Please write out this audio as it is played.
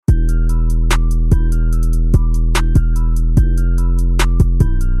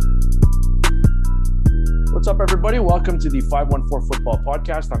everybody. Welcome to the 514 Football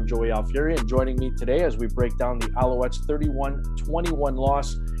Podcast. I'm Joey Alfieri, and joining me today as we break down the Alouettes' 31-21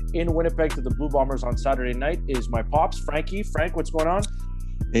 loss in Winnipeg to the Blue Bombers on Saturday night is my pops, Frankie. Frank, what's going on?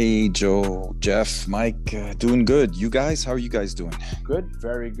 Hey, Joe, Jeff, Mike, doing good. You guys, how are you guys doing? Good,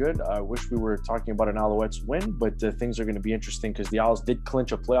 very good. I wish we were talking about an Alouettes win, but things are going to be interesting because the Owls did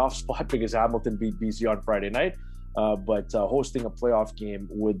clinch a playoff spot because Hamilton beat BC on Friday night. But hosting a playoff game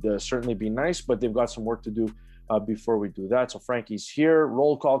would certainly be nice, but they've got some work to do before we do that. So Frankie's here.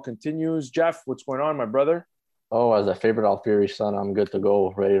 Roll call continues. Jeff, what's going on, my brother? Oh, as a favorite Alfieri son, I'm good to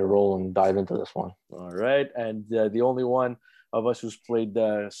go, ready to roll and dive into this one. All right. And the only one of us who's played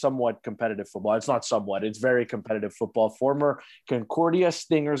somewhat competitive football. It's not somewhat. It's very competitive football. Former Concordia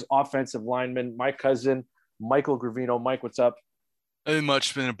Stingers offensive lineman, my cousin, Michael Gravino. Mike, what's up? Nothing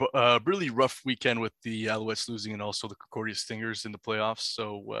much. Been a really rough weekend with the Alouettes losing and also the Concordia Stingers in the playoffs.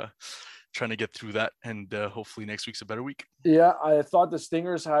 So trying to get through that, and hopefully next week's a better week. Yeah, I thought the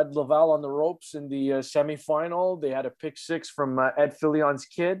Stingers had Laval on the ropes in the semifinal. They had a pick six from Ed Fillion's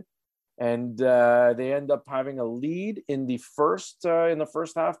kid, and they end up having a lead in the first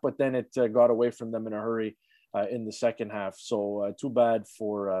half, but then it got away from them in a hurry in the second half. So too bad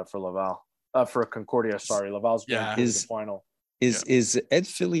for Laval, for Concordia. Sorry, Laval's going to the final. Is Ed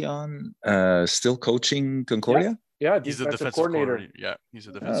Fillion still coaching Concordia? Yeah, he's a defensive coordinator. Yeah, he's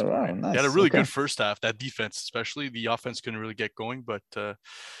a defensive coordinator. Nice. He had a really good first half. That defense, especially the offense, couldn't really get going. But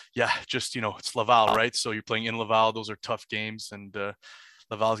just it's Laval, right? So you're playing in Laval. Those are tough games, and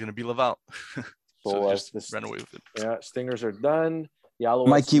Laval's going to be Laval. So just ran away with it. Yeah, Stingers are done.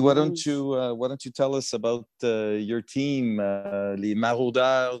 Mikey, why don't you tell us about your team, les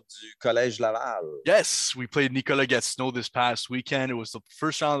Maraudeurs du Collège Laval? Yes, we played Nicolas Gatineau this past weekend. It was the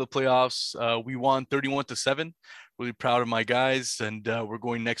first round of the playoffs. We won 31-7. Really proud of my guys, and we're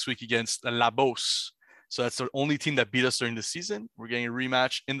going next week against La Beauce. So that's the only team that beat us during the season. We're getting a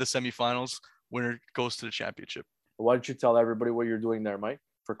rematch in the semifinals. Winner goes to the championship. Why don't you tell everybody what you're doing there, Mike,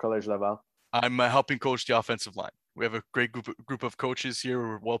 for Collège Laval? I'm helping coach the offensive line. We have a great group of coaches here.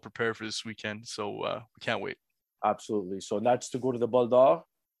 We're well prepared for this weekend, so we can't wait. Absolutely. So that's to go to the Bol d'Or?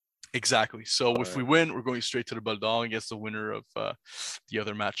 Exactly. So if we win, we're going straight to the Bol d'Or against the winner of the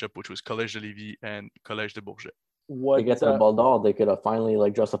other matchup, which was Collège de Lévis and Collège de Bourget. To get to the Bol d'Or, they could have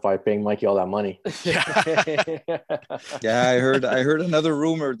finally justify paying Mikey all that money. Yeah, I heard another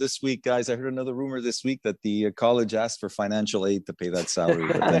rumor this week, guys. I heard another rumor this week that the college asked for financial aid to pay that salary.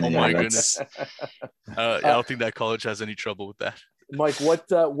 But then, oh my goodness! I don't think that college has any trouble with that. Mike,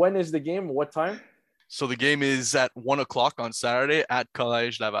 when is the game? What time? So the game is at 1:00 on Saturday at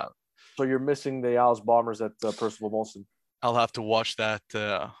Collège Laval. So you're missing the Owls Bombers at Percival Molson. I'll have to watch that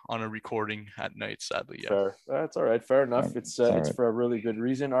on a recording at night, sadly. Yeah. Fair. That's all right. Fair enough. It's for a really good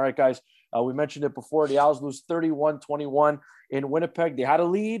reason. All right, guys. We mentioned it before. The Owls lose 31-21 in Winnipeg. They had a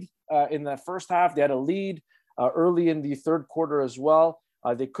lead in that first half. They had a lead early in the third quarter as well.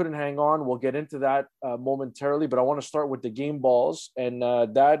 They couldn't hang on. We'll get into that momentarily, but I want to start with the game balls. And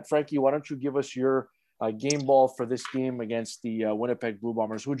Dad, Frankie, why don't you give us your game ball for this game against the Winnipeg Blue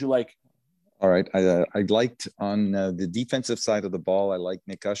Bombers? Who'd you like? All right. I liked on the defensive side of the ball, I like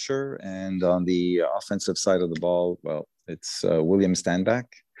Nick Usher. And on the offensive side of the ball, well, it's William Stanback.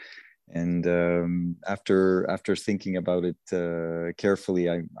 And after thinking about it carefully,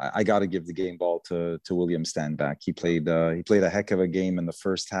 I got to give the game ball to William Stanback. He played a heck of a game in the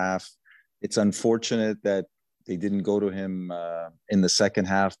first half. It's unfortunate that they didn't go to him in the second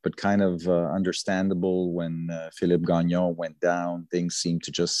half, but kind of understandable when Philippe Gagnon went down. Things seemed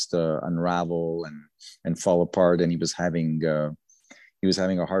to just unravel and fall apart, and he was having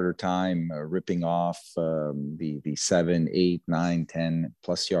a harder time ripping off the 7, 8, 9, 10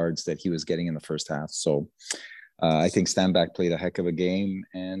 plus yards that he was getting in the first half. So I think Stanback played a heck of a game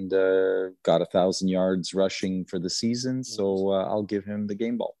and got 1,000 yards rushing for the season. So I'll give him the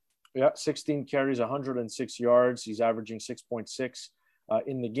game ball. Yeah, 16 carries, 106 yards. He's averaging 6.6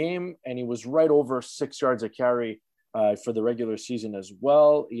 in the game, and he was right over 6 yards a carry for the regular season as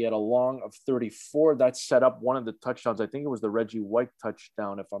well. He had a long of 34. That set up one of the touchdowns. I think it was the Reggie White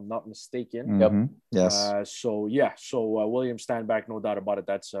touchdown, if I'm not mistaken. Mm-hmm. Yes. So William Stanback, no doubt about it.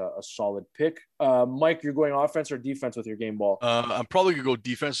 That's a solid pick. Mike, you're going offense or defense with your game ball? I'm probably going to go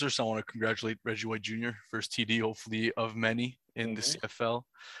defense there, so I want to congratulate Reggie White Jr., first TD, hopefully, of many in the CFL.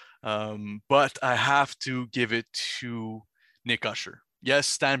 But I have to give it to Nick Usher.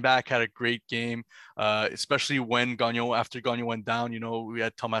 Yes, Stanback had a great game, especially when after Gagnon went down. We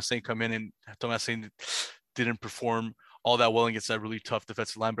had Thomasin come in, and Thomasin didn't perform all that well against that really tough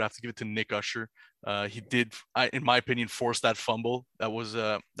defensive line. But I have to give it to Nick Usher. He did, in my opinion, force that fumble. That was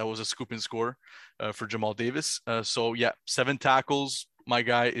a scoop and score for Jamal Davis. So yeah, 7 tackles. My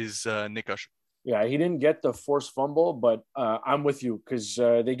guy is Nick Usher. Yeah, he didn't get the forced fumble, but I'm with you because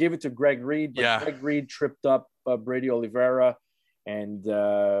they gave it to Greg Reed, but Greg Reed tripped up Brady Oliveira, and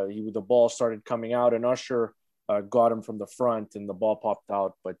the ball started coming out, and Usher got him from the front, and the ball popped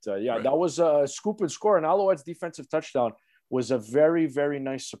out. But that was a scoop and score, and Alouette's defensive touchdown was a very, very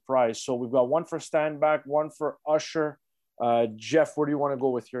nice surprise. So we've got one for Stanback, one for Usher. Jeff, where do you want to go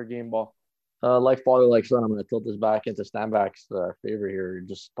with your game ball? Like father, like son, I'm going to tilt this back into Stanback's favor here.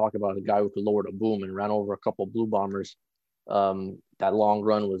 Just talk about a guy who could lower the boom and ran over a couple of Blue Bombers. That long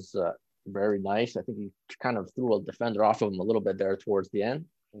run was very nice. I think he kind of threw a defender off of him a little bit there towards the end.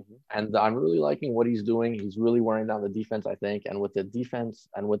 Mm-hmm. And I'm really liking what he's doing. He's really wearing down the defense, I think. And with the defense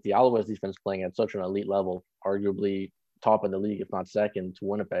and with the Alouettes defense playing at such an elite level, arguably top in the league, if not second to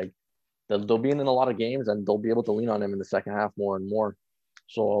Winnipeg, they'll be in a lot of games and they'll be able to lean on him in the second half more and more.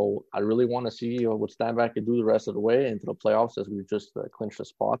 So I really want to see what Stanback can do the rest of the way into the playoffs as we've just clinched a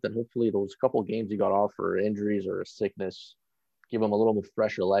spot. And hopefully those couple of games he got off for injuries or sickness give him a little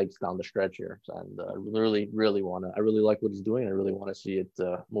fresher legs down the stretch here. And I really like what he's doing. I really want to see it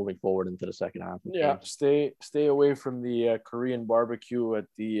moving forward into the second half. Yeah, stay away from the Korean barbecue at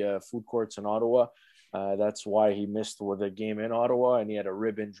the food courts in Ottawa. That's why he missed the game in Ottawa, and he had a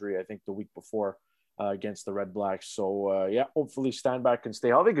rib injury, I think, the week before. Against the Red Blacks. So, hopefully Stanback can stay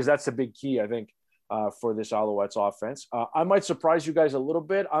healthy because that's a big key, I think, for this Alouettes offense. I might surprise you guys a little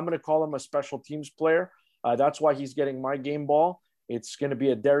bit. I'm going to call him a special teams player. That's why he's getting my game ball. It's going to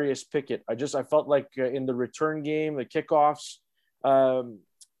be a Darius Pickett. I felt like in the return game, the kickoffs,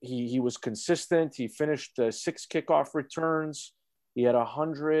 he was consistent. He finished 6 kickoff returns. He had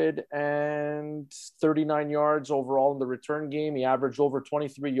 139 yards overall in the return game. He averaged over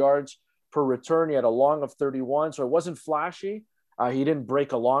 23 yards per return. He had a long of 31, so it wasn't flashy. He didn't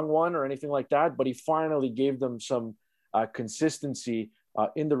break a long one or anything like that, but he finally gave them some consistency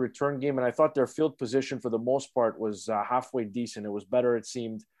in the return game. And I thought their field position for the most part was halfway decent. It was better, it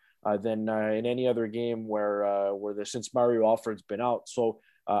seemed, than in any other game since Mario Alford's been out. So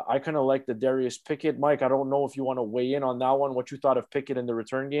I kind of like the Darius Pickett. Mike, I don't know if you want to weigh in on that one, what you thought of Pickett in the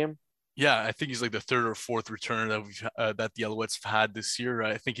return game. Yeah, I think he's like the 3rd or 4th returner that the Alouettes have had this year.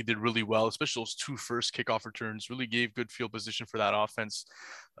 I think he did really well, especially those 2 first kickoff returns. Really gave good field position for that offense.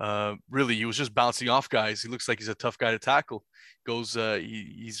 Really, he was just bouncing off guys. He looks like he's a tough guy to tackle.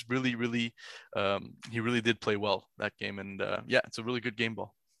 He's really, really, he really did play well that game. And it's a really good game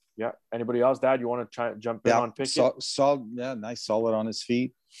ball. Yeah. Anybody else, Dad? You want to jump in on Pickett? Nice, solid on his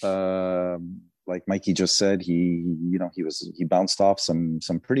feet. Like Mikey just said, he bounced off some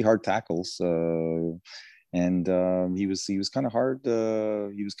pretty hard tackles, and he was kind of hard.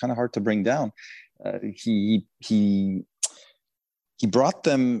 He was kind of hard to bring down. He brought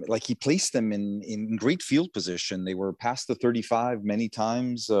them, like he placed them in great field position. They were past the 35 many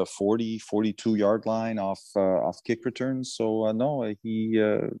times, 40, 42 yard line off kick returns. So he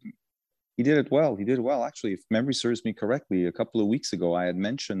did it well. He did it well. Actually, if memory serves me correctly, a couple of weeks ago, I had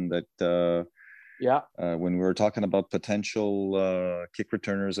mentioned that when we were talking about potential kick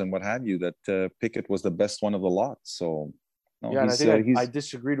returners and what have you, that Pickett was the best one of the lot. So, and I think I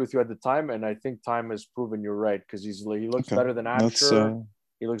disagreed with you at the time, and I think time has proven you're right because he looks better than Asher.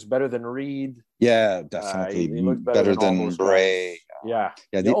 He looks better than Reed. Yeah, definitely. He looks better than Bray.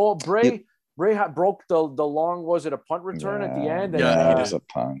 Bray. Bray broke the long, was it a punt return at the end? And, he does a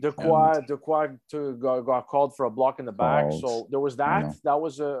punt. Dequoy got called for a block in the back. So there was that. That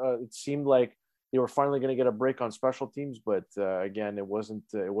was it seemed like they were finally going to get a break on special teams, but again, it wasn't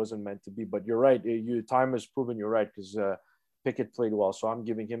meant to be. But you're right. Time has proven you're right because Pickett played well. So I'm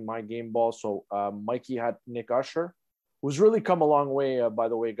giving him my game ball. So Mikey had Nick Usher, who's really come a long way, by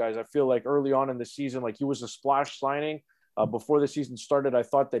the way, guys. I feel like early on in the season, like he was a splash signing. Before the season started, I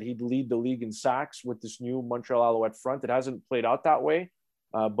thought that he'd lead the league in sacks with this new Montreal Alouette front. It hasn't played out that way,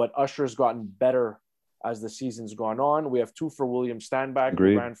 but Usher's gotten better as the season's gone on. We have 2 for William Stanback,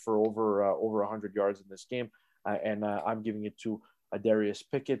 who ran for over 100 yards in this game, and I'm giving it to Darius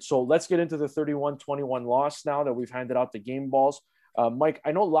Pickett. So let's get into the 31-21 loss now that we've handed out the game balls. Mike,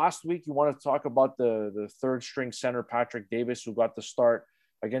 I know last week you wanted to talk about the third-string center, Patrick Davis, who got the start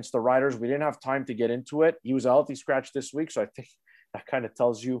against the Riders. We didn't have time to get into it. He was a healthy scratch this week, so I think that kind of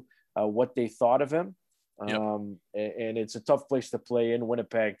tells you what they thought of him. Yep. And it's a tough place to play in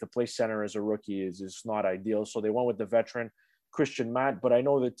Winnipeg. To play center as a rookie is not ideal. So they went with the veteran Christian Matt. But I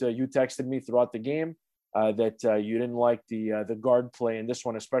know that you texted me throughout the game that you didn't like the guard play in this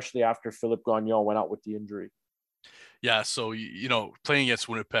one, especially after Philippe Gagnon went out with the injury. Yeah, so playing against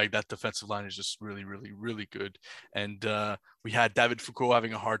Winnipeg, that defensive line is just really, really, really good. And we had David Foucault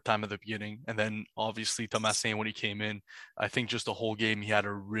having a hard time at the beginning, and then obviously Thomasin when he came in. I think just the whole game he had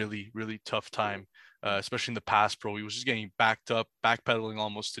a really, really tough time, especially in the pass pro. He was just getting backed up, backpedaling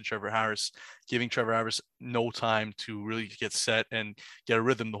almost to Trevor Harris, giving Trevor Harris no time to really get set and get a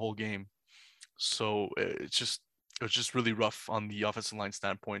rhythm the whole game. So it was just really rough on the offensive line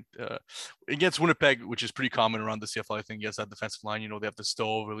standpoint. Against Winnipeg, which is pretty common around the CFL, I think, yes, that defensive line, they have the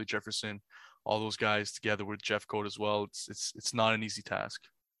Stowe, Willie Jefferson, all those guys together with Jeff Code as well. It's not an easy task.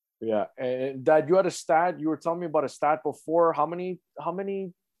 Yeah. And Dad, you had a stat. You were telling me about a stat before. How many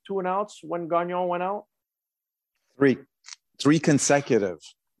 2-and-outs when Gagnon went out? Three consecutive,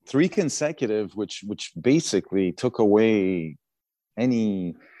 which basically took away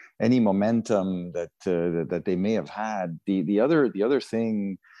any momentum that they may have had. The other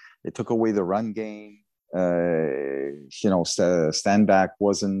thing, it took away the run game. Stanback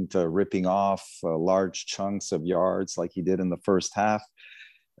wasn't ripping off large chunks of yards like he did in the first half.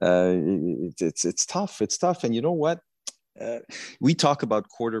 It's tough. And you know what? We talk about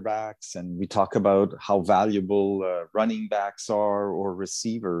quarterbacks and we talk about how valuable running backs are or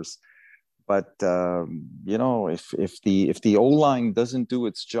receivers. But if the O-line doesn't do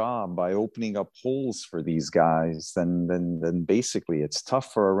its job by opening up holes for these guys, then basically it's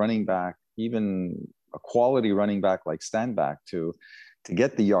tough for a running back, even a quality running back like Stanback, to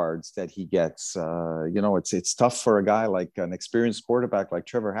get the yards that he gets. It's tough for a guy like an experienced quarterback like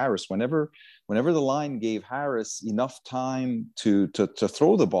Trevor Harris. Whenever the line gave Harris enough time to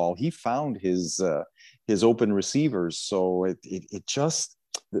throw the ball, he found his open receivers. So it just.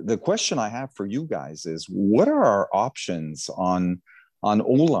 The question I have for you guys is, what are our options on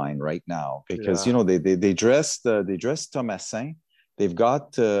O-line right now? Because they dressed Thomasin. They've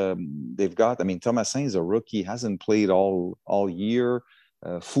got. I mean, Thomasin is a rookie, hasn't played all year.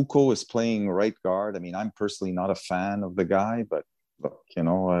 Foucault is playing right guard. I mean, I'm personally not a fan of the guy, but look,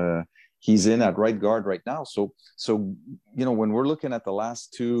 he's in at right guard right now. So when we're looking at the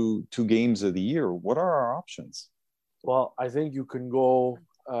last two games of the year, what are our options? Well, I think you can go.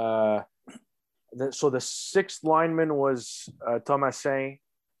 So the 6th lineman was Thomasin.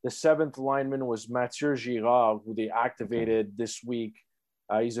 The 7th lineman was Mathieu Girard, who they activated this week.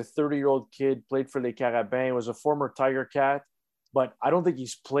 He's a 30-year-old kid, played for Les Carabins, was a former Tiger Cat, but I don't think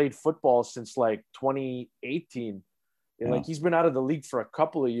he's played football since like 2018. And like he's been out of the league for a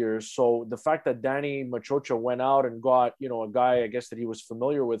couple of years. So the fact that Danny Machocha went out and got, a guy, I guess, that he was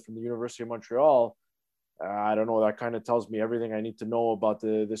familiar with from the University of Montreal, I don't know. That kind of tells me everything I need to know about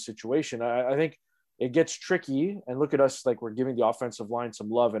the situation. I think it gets tricky. And look at us, like we're giving the offensive line some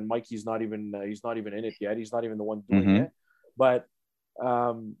love, and Mikey's not even in it yet. He's not even the one doing it. But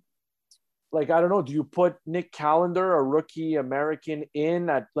I don't know. Do you put Nick Callender, a rookie American, in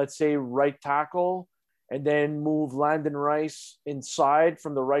at, let's say, right tackle, and then move Landon Rice inside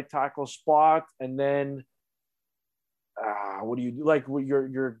from the right tackle spot, and then? What do you do? Like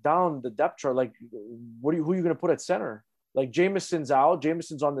you're down the depth chart. Like, who are you going to put at center? Like Jameson's out.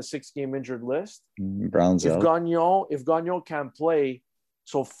 Jameson's on the 6-game injured list. Brown's out. If Gagnon can't play,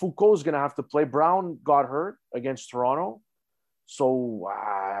 so Foucault's going to have to play. Brown got hurt against Toronto, so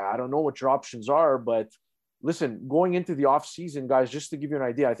I don't know what your options are. But listen, going into the off season, guys, just to give you an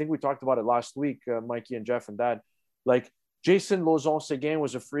idea, I think we talked about it last week, Mikey and Jeff and Dad. Like, Jason Lauzon-Seguin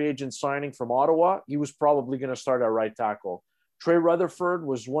was a free agent signing from Ottawa. He was probably going to start at right tackle. Trey Rutherford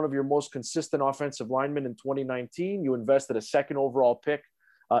was one of your most consistent offensive linemen in 2019. You invested a 2nd overall pick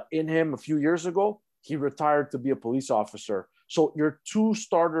in him a few years ago. He retired to be a police officer. So you're 2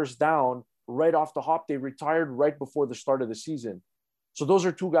 starters down right off the hop. They retired right before the start of the season. So those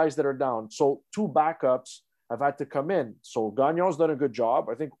are 2 guys that are down. So 2 backups have had to come in. So Gagnon's done a good job.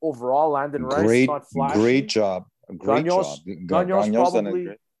 I think overall, Landon Rice is not flashy. Great job. Gagnon's probably,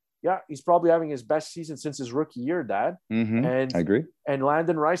 he's probably having his best season since his rookie year, Dad. And I agree. And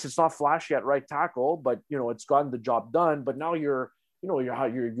Landon Rice, it's not flashy at right tackle, but it's gotten the job done. But now you're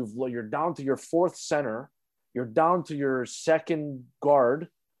down to your 4th center, you're down to your 2nd guard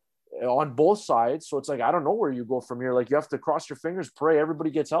on both sides. So it's like, I don't know where you go from here. Like, you have to cross your fingers, pray everybody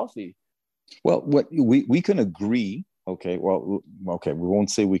gets healthy. Well, what we can agree. Okay, we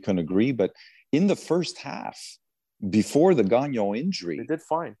won't say we can agree, but in the first half, before the Gagnon injury, they did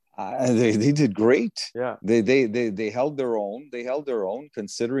fine. They did great. Yeah, they held their own. They held their own,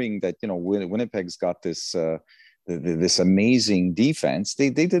 considering that Winnipeg's got this this amazing defense.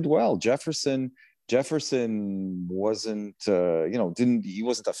 They did well. Jefferson wasn't he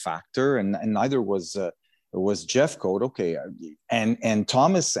wasn't a factor, and neither was Jeff Code. Okay, and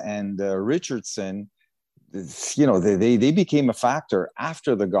Thomas and Richardson. they became a factor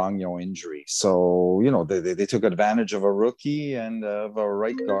after the Gagnon injury. So, they took advantage of a rookie and of a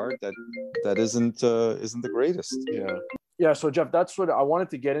right guard that isn't the greatest. Yeah. Yeah. So Jeff, that's what I wanted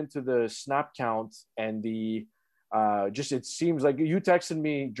to get into, the snap count and the it seems like you texted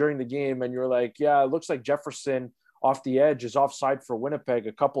me during the game and you're like, yeah, it looks like Jefferson off the edge is offside for Winnipeg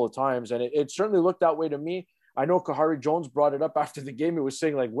a couple of times. And it certainly looked that way to me. I know Kahari Jones brought it up after the game. He was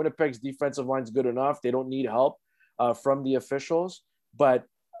saying like Winnipeg's defensive line's good enough. They don't need help from the officials. But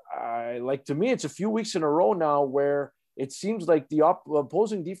to me, it's a few weeks in a row now where it seems like the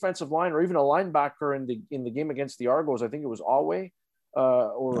opposing defensive line or even a linebacker in the game against the Argos, I think it was Alway.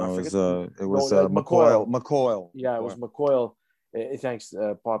 McCoyle. McCoyle. Yeah, it was McCoyle. Thanks,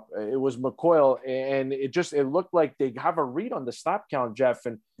 Pop. It was McCoyle, and it looked like they have a read on the snap count, Jeff.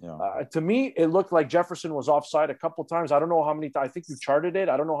 And to me, it looked like Jefferson was offside a couple times. I don't know how many. I think you charted it.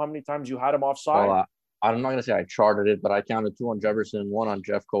 I don't know how many times you had him offside. Well, I'm not going to say I charted it, but I counted 2 on Jefferson, 1 on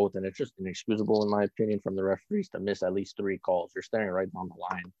Jeffcoat, and it's just inexcusable, in my opinion, from the referees to miss at least 3 calls. You're staring right down the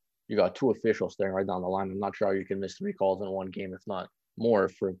line. You got 2 officials staring right down the line. I'm not sure how you can miss 3 calls in one game, if not more.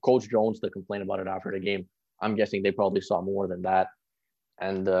 For Coach Jones to complain about it after the game, I'm guessing they probably saw more than that.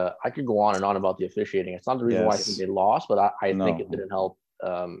 And I could go on and on about the officiating. It's not the reason why I think they lost, but I think it didn't help.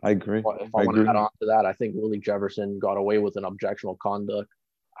 I agree. If I want to add on to that, I think Willie Jefferson got away with an objectionable conduct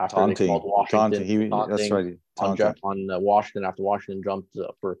after they called Washington. That's right. On Washington after Washington jumped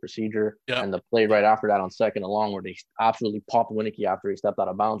for a procedure. Yeah. And the play right after that on 2nd and long where they absolutely popped Winicky after he stepped out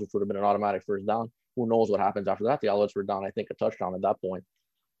of bounds, which would have been an automatic first down. Who knows what happens after that? The Alouettes were down, I think, a touchdown at that point.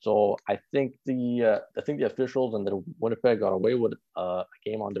 So I think the officials and the Winnipeg got away with a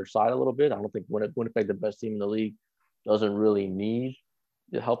game on their side a little bit. I don't think Winnipeg, the best team in the league, doesn't really need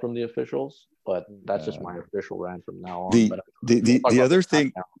the help from the officials. But that's just my official rant from now on. The other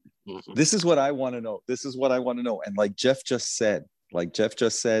thing, this is what I want to know. And like Jeff just said,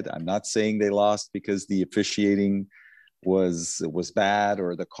 I'm not saying they lost because the officiating was bad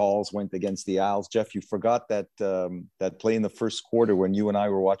or the calls went against the Owls. Jeff, you forgot that play in the first quarter when you and I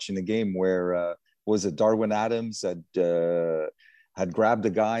were watching the game where was it Darwin Adams had grabbed a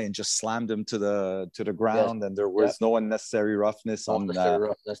guy and just slammed him to the ground, and there was no unnecessary roughness on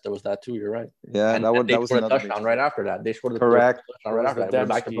roughness. There was that too. You're right. Yeah, and that was another touchdown right after that. They scored correct touchdown right after that.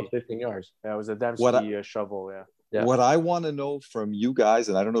 Back to 15 yards. Yeah, it was a Dembski shovel. Yeah. What I want to know from you guys,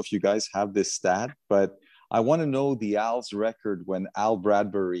 and I don't know if you guys have this stat, but I want to know the Al's record when Al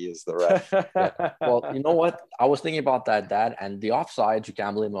Bradbury is the ref. Well, you know what? I was thinking about that, Dad, and the offsides, you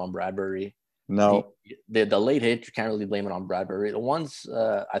can't blame it on Bradbury. No. The late hit, you can't really blame it on Bradbury. The ones,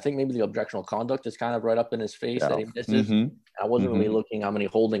 I think maybe the objectionable conduct is kind of right up in his face that he misses. Mm-hmm. I wasn't really looking how many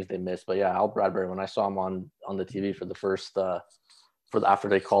holdings they missed, but yeah, Al Bradbury, when I saw him on the TV for the first after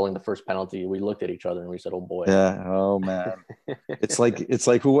they calling the first penalty, we looked at each other and we said, "Oh boy." Yeah. Oh man. it's like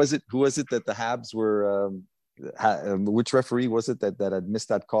who was it that the Habs were? Which referee was it that had missed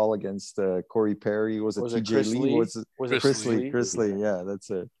that call against Corey Perry? Was it TJ Lee? Was it Chris Lee? Chris Lee. Yeah, that's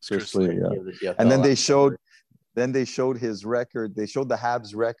it. Chris Lee. Yeah. And then they showed his record. They showed the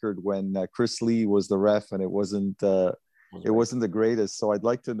Habs record when Chris Lee was the ref, and it wasn't the greatest. So I'd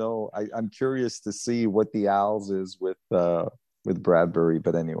like to know. I'm curious to see what the Owls is with Bradbury.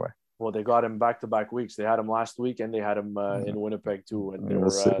 But anyway. Well, they got him back-to-back weeks. They had him last week, and they had him in Winnipeg too. And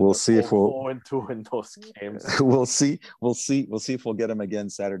we'll see if we'll 0-2 in those games. We'll see if we'll get him again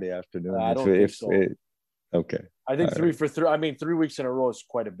Saturday afternoon. I don't think so. Okay. I think 3 for 3. I mean, 3 weeks in a row is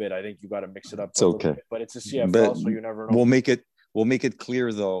quite a bit. I think you got to mix it up. It's okay, but it's a CFL, so you never know. We'll make it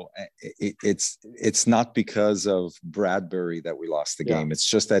clear though. It's not because of Bradbury that we lost the game. It's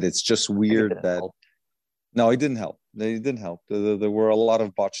just that it's just weird that. No, it didn't help. They didn't help. There were a lot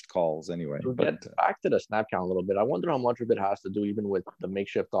of botched calls anyway. To get back to the snap count a little bit, I wonder how much of it has to do even with the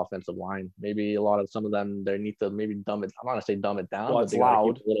makeshift offensive line. Maybe some of them, they need to maybe dumb it. I'm not going to say dumb it down. Well, but it's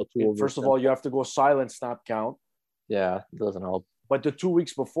loud. First of all, you have to go silent snap count. Yeah, it doesn't help. But the 2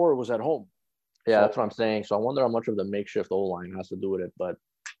 weeks before, it was at home. Yeah, that's what I'm saying. So I wonder how much of the makeshift O-line has to do with it. But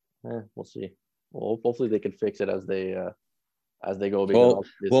we'll see. Well, hopefully they can fix it as they go.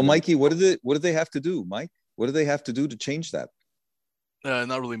 Well, Mikey, what do they have to do, Mike? What do they have to do to change that?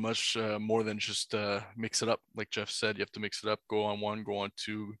 Not really much more than just mix it up. Like Jeff said, you have to mix it up. Go on 1, go on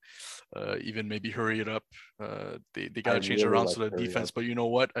 2, even maybe hurry it up. They got to change it around to the defense. But you know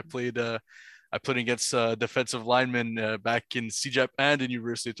what? I played against defensive linemen back in CJEP and in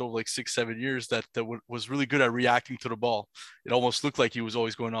University of like 6-7 years that was really good at reacting to the ball. It almost looked like he was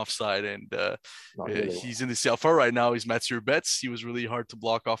always going offside. And he's in the CFL right now. He's Mathieu Betts. He was really hard to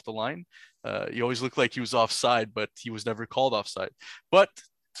block off the line. He always looked like he was offside, but he was never called offside. But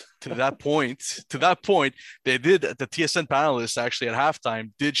to that point, they did, the TSN panelists actually at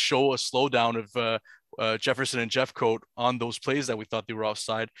halftime did show a slowdown of Jefferson and Jeffcoat on those plays that we thought they were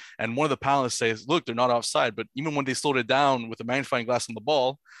offside. And one of the panelists says, look, they're not offside. But even when they slowed it down with a magnifying glass on the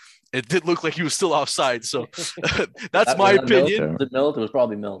ball, it did look like he was still offside. So that's my opinion. Milt? It was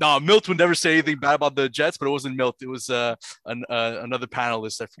probably Milt. No, Milt would never say anything bad about the Jets, but it wasn't Milt. It was another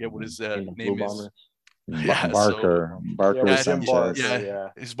panelist. I forget what his name is. Yeah, Barker.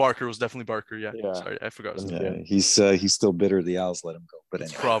 His Barker was definitely Barker. Yeah. Sorry, I forgot his name. He's still bitter the Owls let him go, but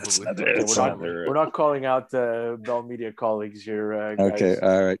anyway, probably. We're not calling out Bell Media colleagues here, guys. Okay,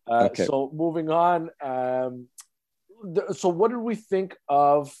 all right. Okay. So moving on. So what did we think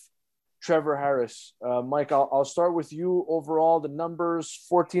of Trevor Harris? Mike, I'll start with you. Overall, the numbers: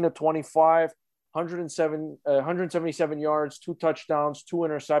 14 of 25. 177 yards, 2 touchdowns, 2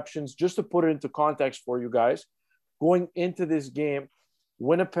 interceptions. Just to put it into context for you guys, going into this game,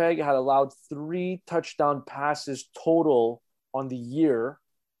 Winnipeg had allowed 3 touchdown passes total on the year,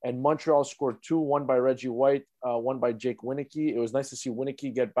 and Montreal scored 2, one by Reggie White, one by Jake Wieneke. It was nice to see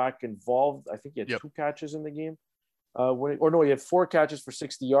Wieneke get back involved. I think he had 2 catches in the game. He had 4 catches for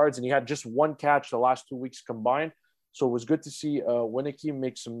 60 yards, and he had just 1 catch the last 2 weeks combined. So it was good to see Wieneke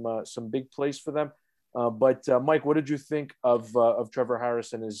make some big plays for them. But Mike, what did you think of Trevor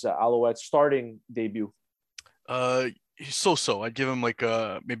Harris and his Alouettes starting debut? He's so. I'd give him like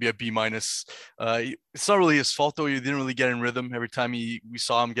maybe a B-. It's not really his fault though. He didn't really get in rhythm. Every time we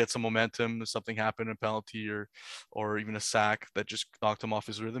saw him get some momentum, something happened, a penalty or even a sack that just knocked him off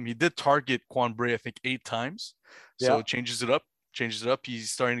his rhythm. He did target Quan Bray, I think 8 times. So it changes it up.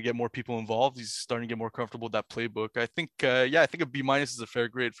 He's starting to get more people involved. He's starting to get more comfortable with that playbook. I think a B- is a fair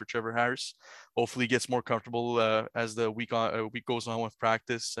grade for Trevor Harris. Hopefully he gets more comfortable as the week goes on with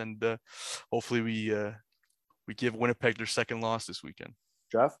practice, and hopefully we give Winnipeg their second loss this weekend.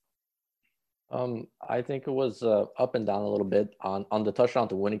 Jeff? I think it was up and down a little bit on the touchdown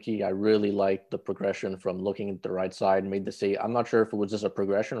to Wieneke. I really liked the progression from looking at the right side, made the safety. I'm not sure if it was just a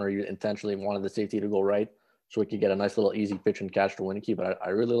progression or you intentionally wanted the safety to go right, so we could get a nice little easy pitch and catch to Wieneke, but I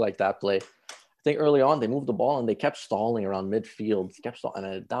really like that play. I think early on they moved the ball and they kept stalling around midfield,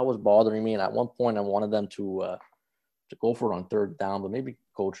 and that was bothering me. And at one point I wanted them to go for it on 3rd down, but maybe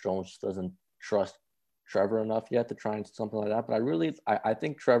Coach Jones doesn't trust Trevor enough yet to try and something like that. But I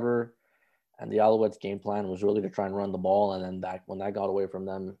think Trevor and the Alouettes' game plan was really to try and run the ball, and then when that got away from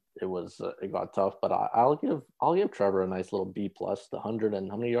them, it got tough. But I'll give Trevor a nice little B+. The 100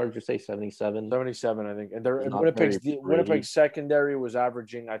 and how many yards did you say? 77, I think. And Winnipeg's secondary was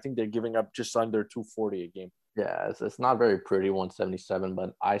averaging. I think they're giving up just under 240 a game. Yeah, it's not very pretty, 177.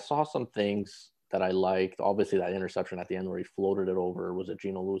 But I saw some things that I liked. Obviously, that interception at the end where he floated it over, was it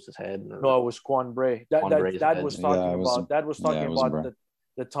Gino Lewis's head? No, it was Quan Bray. Dad was talking about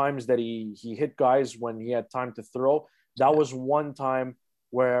the times that he hit guys when he had time to throw. That was one time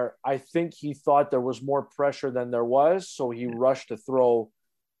where I think he thought there was more pressure than there was, so he rushed to throw,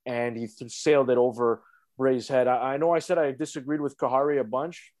 and he sailed it over Bray's head. I know I said I disagreed with Kahari a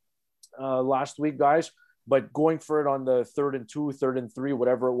bunch last week, guys, but going for it on the 3rd and 2, 3rd and 3,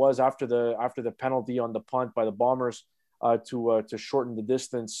 whatever it was after the penalty on the punt by the Bombers to shorten the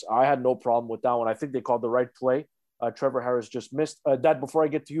distance, I had no problem with that one. I think they called the right play. Trevor Harris just missed. Dad, before I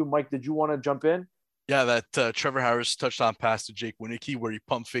get to you, Mike, did you want to jump in? Yeah, that Trevor Harris touchdown pass to Jake Wieneke where he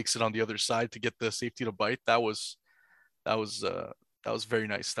pump fakes it on the other side to get the safety to bite. That was very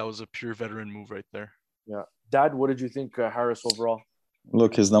nice. That was a pure veteran move right there. Yeah. Dad, what did you think Harris overall?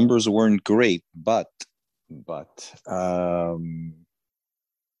 Look, his numbers weren't great, but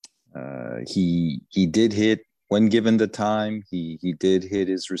he did hit when given the time. He did hit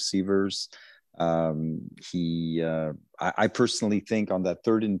his receivers. I personally think on that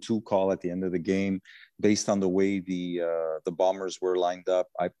 3rd and 2 call at the end of the game, based on the way the Bombers were lined up,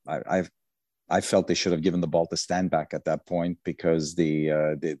 I felt they should have given the ball to Stanback at that point, because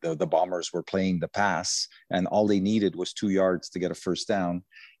the Bombers were playing the pass and all they needed was 2 yards to get a first down.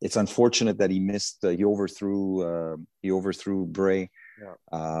 It's unfortunate that he missed. He overthrew Bray.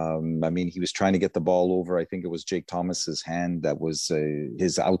 Yeah. He was trying to get the ball over. I think it was Jake Thomas's hand that was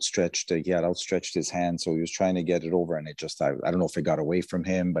his outstretched. He had outstretched his hand, so he was trying to get it over, and it just I don't know if it got away from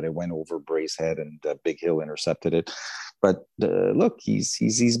him, but it went over Bray's head, and Big Hill intercepted it. But look,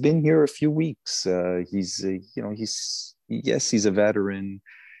 he's been here a few weeks. He's a veteran.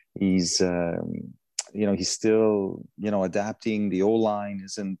 He's he's still adapting. The O-line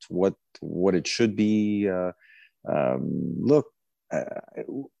isn't what it should be. Look.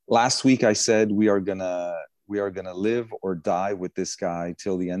 Last week I said we are gonna live or die with this guy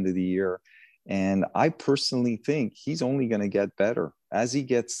till the end of the year, and I personally think he's only gonna get better.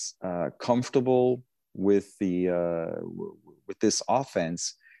 comfortable with with this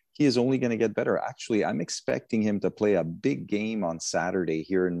offense, he is only going to get better. Actually, I'm expecting him to play a big game on Saturday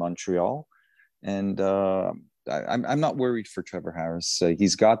here in Montreal, and I'm not worried for Trevor Harris.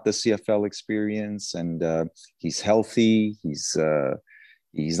 He's got the CFL experience, and he's healthy. He's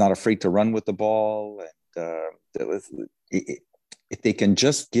not afraid to run with the ball, and if they can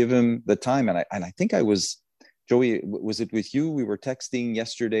just give him the time, and I think I was, Joey, was it with you? We were texting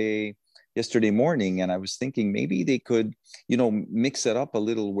yesterday morning, and I was thinking maybe they could, mix it up a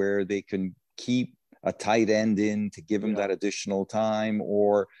little where they can keep a tight end in to give him that additional time,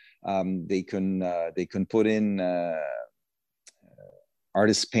 or they can put in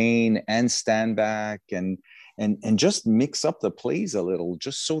Artis Payne and Stanback and just mix up the plays a little,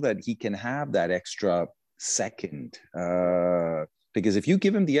 just so that he can have that extra second. Because if you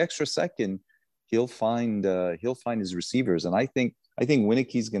give him the extra second, he'll find his receivers, and I think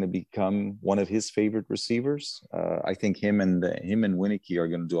Winicky is going to become one of his favorite receivers. I think him and Winicky are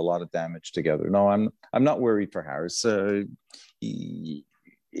going to do a lot of damage together. No, I'm not worried for Harris. It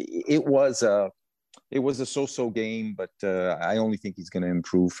was a so-so game, but I only think he's going to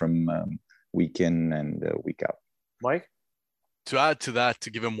improve from week in and week out. Mike? To add to that, to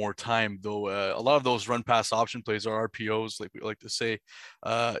give him more time, though, a lot of those run-pass option plays are RPOs, like we like to say.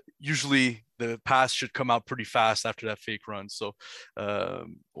 Usually, the pass should come out pretty fast after that fake run. So,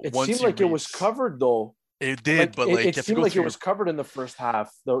 it seemed like it was covered, though. It did, but it seemed like it was covered in the first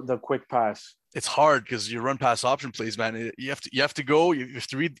half. The quick pass. It's hard because you run past option plays, man. You have to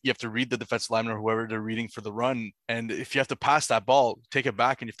read the defensive lineman or whoever they're reading for the run. And if you have to pass that ball, take it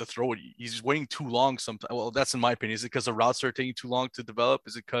back and you have to throw it. He's waiting too long sometimes. Well, that's in my opinion. Is it because the routes are taking too long to develop?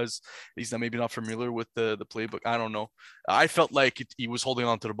 Is it because he's maybe not familiar with the playbook? I don't know. I felt like he was holding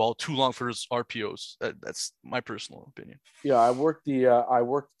on to the ball too long for his RPOs. That's my personal opinion. Yeah, I worked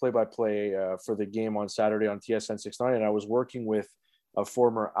play-by-play for the game on Saturday on TSN 690, and I was working with a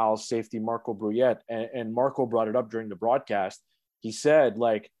former Al safety, Marco Bruyette, and Marco brought it up during the broadcast. He said,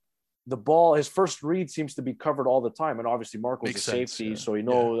 like, the ball, his first read seems to be covered all the time, and obviously Marco's a safety, so he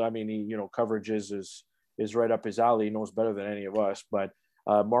knows. Yeah. I mean, coverage is right up his alley. He knows better than any of us. But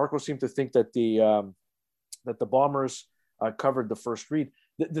Marco seemed to think that the Bombers covered the first read.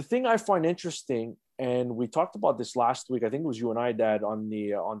 The thing I find interesting, and we talked about this last week, I think it was you and I, Dad, on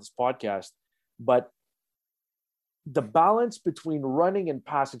this podcast, but the balance between running and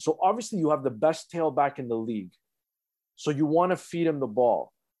passing. So obviously you have the best tailback in the league, so you want to feed him the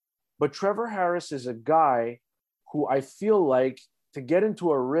ball. But Trevor Harris is a guy who I feel like, to get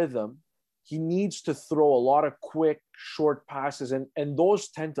into a rhythm, he needs to throw a lot of quick, short passes, and those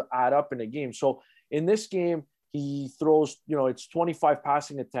tend to add up in a game. So in this game, he throws, it's 25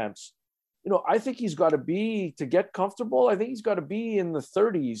 passing attempts. I think he's got to be, to get comfortable, I think he's got to be in the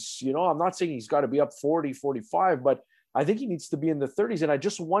 30s. I'm not saying he's got to be up 40, 45, but I think he needs to be in the 30s. And I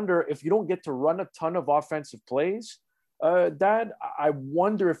just wonder, if you don't get to run a ton of offensive plays, Dad, I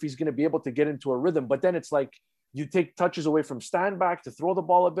wonder if he's going to be able to get into a rhythm. But then it's like you take touches away from Stanback to throw the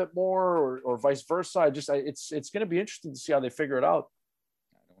ball a bit more, or vice versa. It's going to be interesting to see how they figure it out.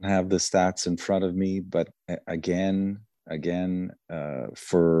 I don't have the stats in front of me, but again,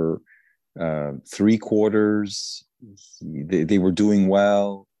 for 3 quarters, they were doing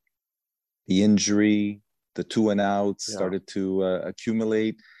well. The injury, the 2 and outs started to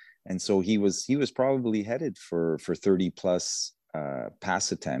accumulate, and so he was probably headed for 30 plus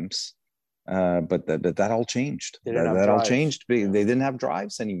pass attempts, but that all changed. That all changed. They didn't have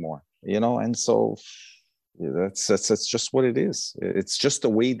drives anymore, and so that's just what it is. It's just the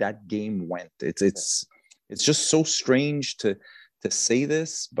way that game went. It's just so strange to say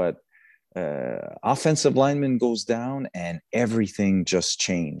this, but offensive lineman goes down and everything just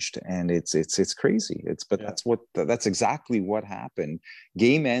changed, and it's crazy. That's exactly what happened.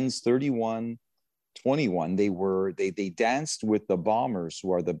 Game ends 31-21. They danced with the Bombers,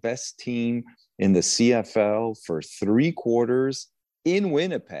 who are the best team in the CFL, for 3 quarters in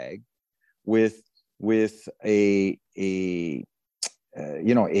Winnipeg, with a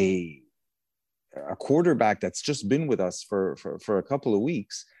quarterback that's just been with us for a couple of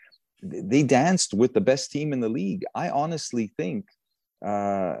weeks. They danced with the best team in the league. I honestly think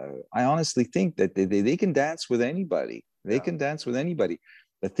that they can dance with anybody. They can dance with anybody.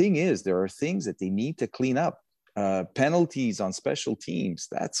 The thing is, there are things that they need to clean up. Penalties on special teams,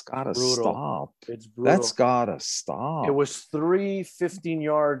 that's gotta stop. It's brutal. That's gotta stop. It was 3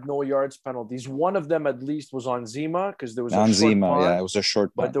 15-yard no yards penalties. One of them at least was on Zima, because there was a short punt. Yeah, it was a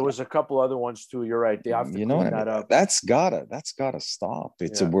short punt. But there was a couple other ones too. You're right. They have to clean that up. That's gotta stop.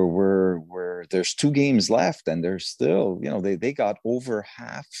 It's there's 2 games left, and they're still, they got over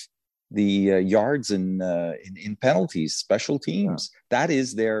half the yards in penalties, special teams. Yeah. That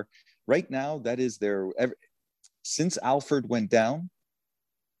is their right now. That is their since Alford went down.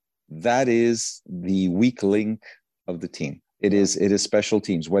 That is the weak link of the team. It is special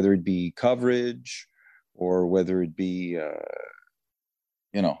teams, whether it be coverage or whether it be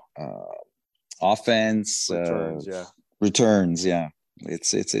offense, returns. Yeah,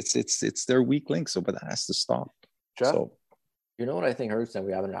 it's their weak link. So, but that has to stop. Jeff? So, you know what I think hurts, and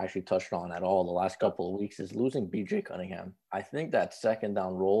we haven't actually touched on at all the last couple of weeks, is losing BJ Cunningham. I think that second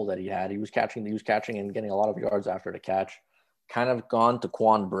down role that he had, he was catching and getting a lot of yards after the catch, kind of gone to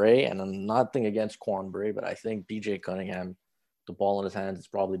Quan Bray. And I'm nothing against Quan Bray, but I think BJ Cunningham, the ball in his hands is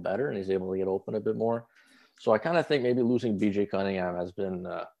probably better, and he's able to get open a bit more. So I kind of think maybe losing BJ Cunningham has been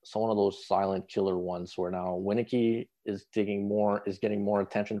some one of those silent killer ones where now Winicky is getting more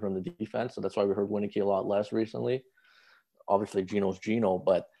attention from the defense. So that's why we heard Winicky a lot less recently. Obviously, Gino's Gino,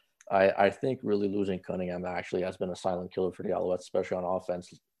 but I think really losing Cunningham actually has been a silent killer for the Alouettes, especially on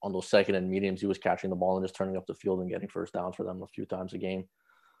offense. On those second and mediums, he was catching the ball and just turning up the field and getting first downs for them a few times a game.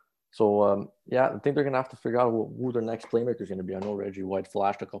 So, I think they're going to have to figure out who their next playmaker is going to be. I know Reggie White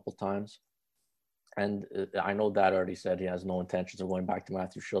flashed a couple times. And I know Dad already said he has no intentions of going back to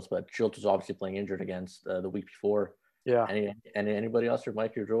Matthew Schultz, but Schultz was obviously playing injured against the week before. Yeah. Anybody else, or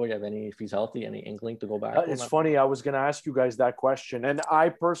Mike or Joe, you have if he's healthy, any inkling to go back? It's funny. I was going to ask you guys that question. And I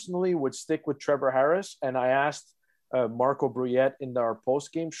personally would stick with Trevor Harris. And I asked Marco Bruyette in our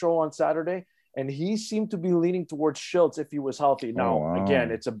post-game show on Saturday, and he seemed to be leaning towards Schultz if he was healthy. Now,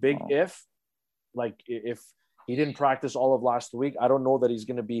 again, it's a big if. Like, if he didn't practice all of last week, I don't know that he's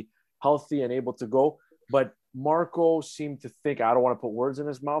going to be healthy and able to go. But Marco seemed to think, I don't want to put words in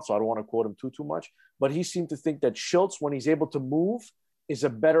his mouth, so I don't want to quote him too much, but he seemed to think that Schultz, when he's able to move, is a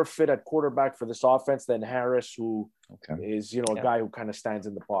better fit at quarterback for this offense than Harris, who is, a guy who kind of stands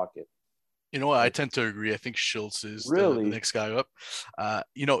in the pocket. You know what? I tend to agree. I think Schultz is the next guy up.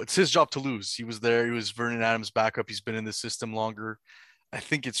 It's his job to lose. He was there. He was Vernon Adams' backup. He's been in the system longer. I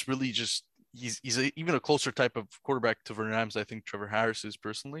think it's really just he's even a closer type of quarterback to Vernon Adams. I think Trevor Harris is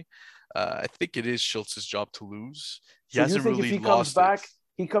personally. I think it is Schultz's job to lose. He hasn't really if he lost comes back,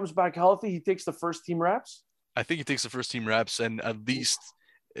 he comes back healthy, he takes the first team reps? I think he takes the first team reps, and at least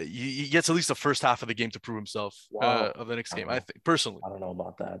he gets at least the first half of the game to prove himself of the next game. I think personally. I don't know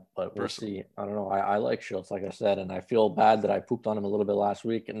about that, but we'll see. I don't know. I like Schultz, like I said, and I feel bad that I pooped on him a little bit last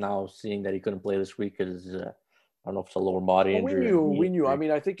week, and now seeing that he couldn't play this week is I don't know if it's a lower body injury. We knew. I mean,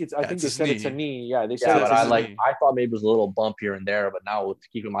 I think they said it's a knee. Yeah, they said it's a knee. I thought maybe it was a little bump here and there, but now to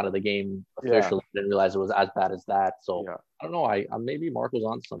keep him out of the game officially, I didn't realize it was as bad as that. So I don't know. I maybe Marco's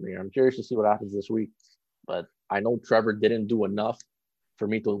on something here. I'm curious to see what happens this week, but I know Trevor didn't do enough for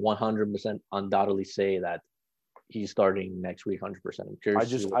me to 100% undoubtedly say that he's starting next week 100%. I'm curious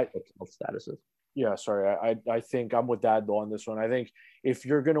to see what the status is. Yeah, sorry. I think I'm with Dad though on this one. I think if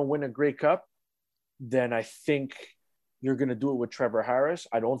you're gonna win a Grey Cup, then I think you're going to do it with Trevor Harris.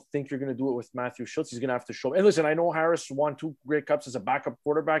 I don't think you're going to do it with Matthew Schultz. He's going to have to show. And listen, I know Harris won 2 Grey Cups as a backup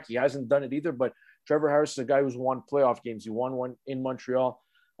quarterback. He hasn't done it either, but Trevor Harris is a guy who's won playoff games. He won one in Montreal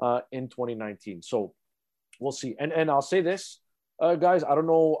in 2019. So we'll see. And I'll say this, guys, I don't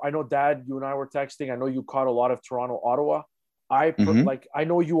know. I know, Dad, you and I were texting. I know you caught a lot of Toronto, Ottawa. I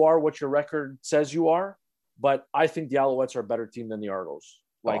know you are what your record says you are, but I think the Alouettes are a better team than the Argos.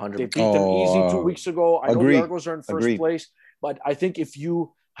 Like 100%. They beat them easy 2 weeks ago. I know the Argos are in first place, but I think if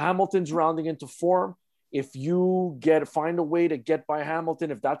Hamilton's rounding into form, if you find a way to get by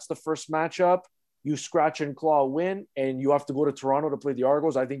Hamilton, if that's the first matchup, you scratch and claw a win, and you have to go to Toronto to play the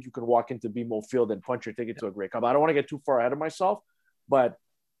Argos, I think you can walk into BMO Field and punch your ticket to a Grey Cup. I don't want to get too far ahead of myself, but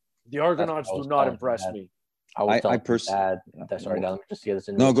the Argonauts do not impress me. I personally, sorry, Dad, let me just get this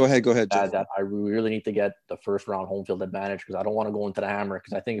in. No, go ahead. Dad, I really need to get the first round home field advantage because I don't want to go into the Hammer.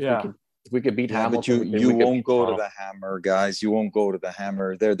 Because I think if we could beat Hamilton, but you won't go to the Hammer, guys. You won't go to the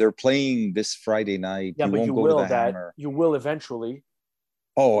Hammer. They're playing this Friday night. Yeah, but you will, Dad. You will eventually.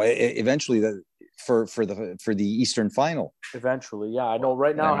 Oh, eventually for the Eastern Final. Eventually, yeah. I know.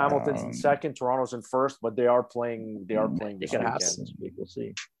 Right now, Hamilton's in second, Toronto's in first, but they are playing. They are playing. It can happen this week. We'll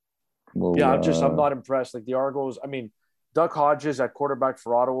see. Well, I'm not impressed. Like the Argos, I mean, Duck Hodges at quarterback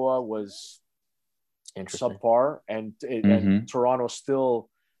for Ottawa was subpar, and Toronto still,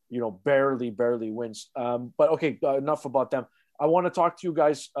 barely wins. But okay, enough about them. I want to talk to you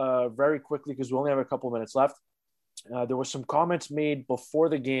guys very quickly because we only have a couple minutes left. There were some comments made before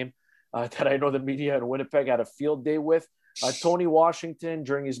the game that I know the media in Winnipeg had a field day with. Tony Washington,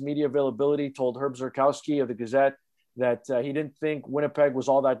 during his media availability, told Herb Zurkowsky of the Gazette that he didn't think Winnipeg was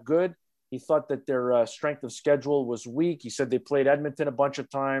all that good. He thought that their strength of schedule was weak. He said they played Edmonton a bunch of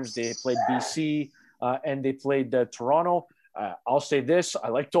times. They played BC and they played Toronto. I'll say this. I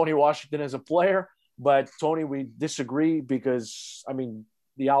like Tony Washington as a player, but Tony, we disagree because, I mean,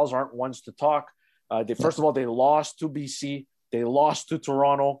 the Owls aren't ones to talk. First of all, they lost to BC. They lost to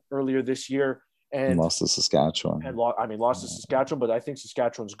Toronto earlier this year. And lost to Saskatchewan. And lost to Saskatchewan, but I think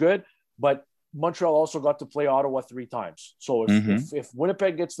Saskatchewan's good. But Montreal also got to play Ottawa 3 times. So if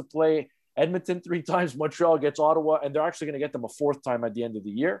Winnipeg gets to play Edmonton 3 times, Montreal gets Ottawa, and they're actually going to get them a 4th time at the end of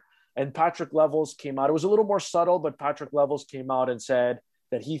the year. And Patrick Levels came out. It was a little more subtle, but Patrick Levels came out and said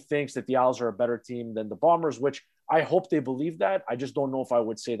that he thinks that the Owls are a better team than the Bombers, which I hope they believe that. I just don't know if I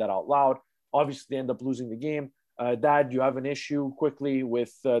would say that out loud. Obviously, they end up losing the game. Dad, you have an issue quickly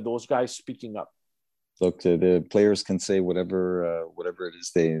with those guys speaking up? Look, the players can say whatever it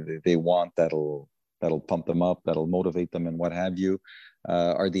is they want. That'll pump them up. That'll motivate them, and what have you.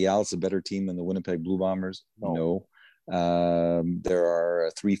 Are the Owls a better team than the Winnipeg Blue Bombers? No. There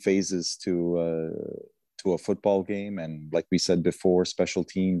are 3 phases to a football game, and like we said before, special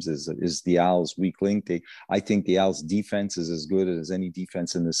teams is the Owls' weak link. I think the Owls' defense is as good as any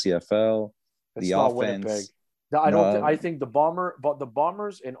defense in the CFL. It's the offense. Winnipeg. I think the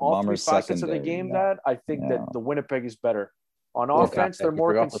Bombers in all 3 facets of the game. That I think that the Winnipeg is better. On offense, they're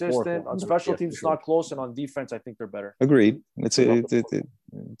more consistent. On special teams, it's not close, and on defense, I think they're better. Agreed. It's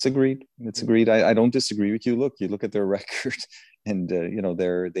agreed. It's agreed. I don't disagree with you. You look at their record, and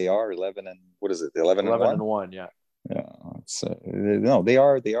they are 11 and what is it? 11 and 1. Yeah. Yeah. It's they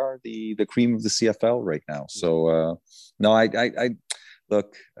are the cream of the CFL right now. So no, I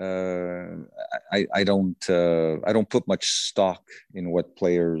look. I don't put much stock in what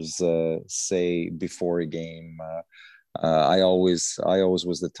players say before a game. I always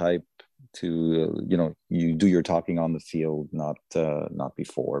was the type to you do your talking on the field, not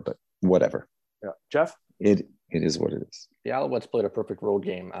before, but whatever. Yeah, Jeff. It is what it is. The Alouettes played a perfect road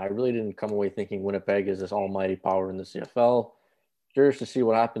game. I really didn't come away thinking Winnipeg is this almighty power in the CFL. Curious to see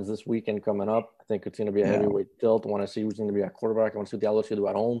what happens this weekend coming up. I think it's going to be a heavyweight tilt. I want to see who's going to be at quarterback. I want to see what the Alouettes do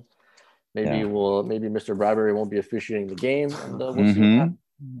at home. Maybe Mr. Bradbury won't be officiating the game, and we'll see what happens.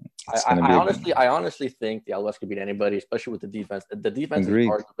 I honestly think the Alouettes could beat anybody, especially with the defense. The defense is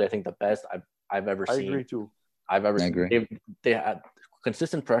arguably, I think, the best I've ever seen. I agree too. They had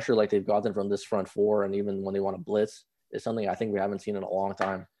consistent pressure like they've gotten from this front 4, and even when they want to blitz, is something I think we haven't seen in a long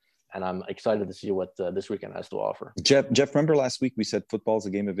time. And I'm excited to see what this weekend has to offer. Jeff, remember last week we said football's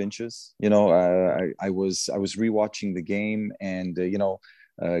a game of inches. I was rewatching the game, and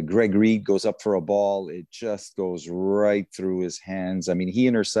Greg Reed goes up for a ball. It just goes right through his hands. I mean, he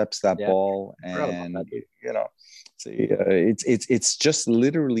intercepts that ball, and it's just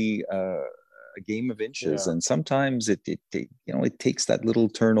literally a game of inches. And sometimes it takes that little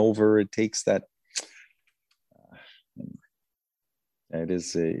turnover. It takes that. It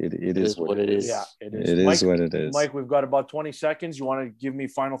is what it is. Yeah, it is. It is what it is. Mike, we've got about 20 seconds. You want to give me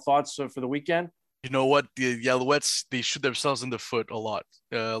final thoughts for the weekend? You know what? The Alouettes, they shoot themselves in the foot a lot.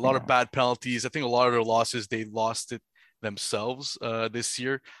 A lot of bad penalties. I think a lot of their losses, they lost it themselves this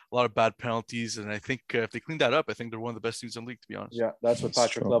year. A lot of bad penalties. And I think if they clean that up, I think they're one of the best teams in the league, to be honest. Yeah, that's what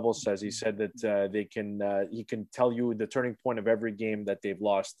Patrick Levels says. He said that he can tell you the turning point of every game that they've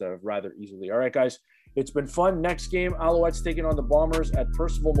lost rather easily. All right, guys. It's been fun. Next game, Alouettes taking on the Bombers at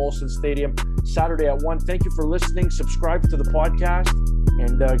Percival Molson Stadium, Saturday at 1. Thank you for listening. Subscribe to the podcast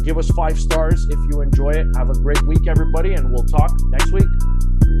and give us 5 stars if you enjoy it. Have a great week, everybody, and we'll talk next week.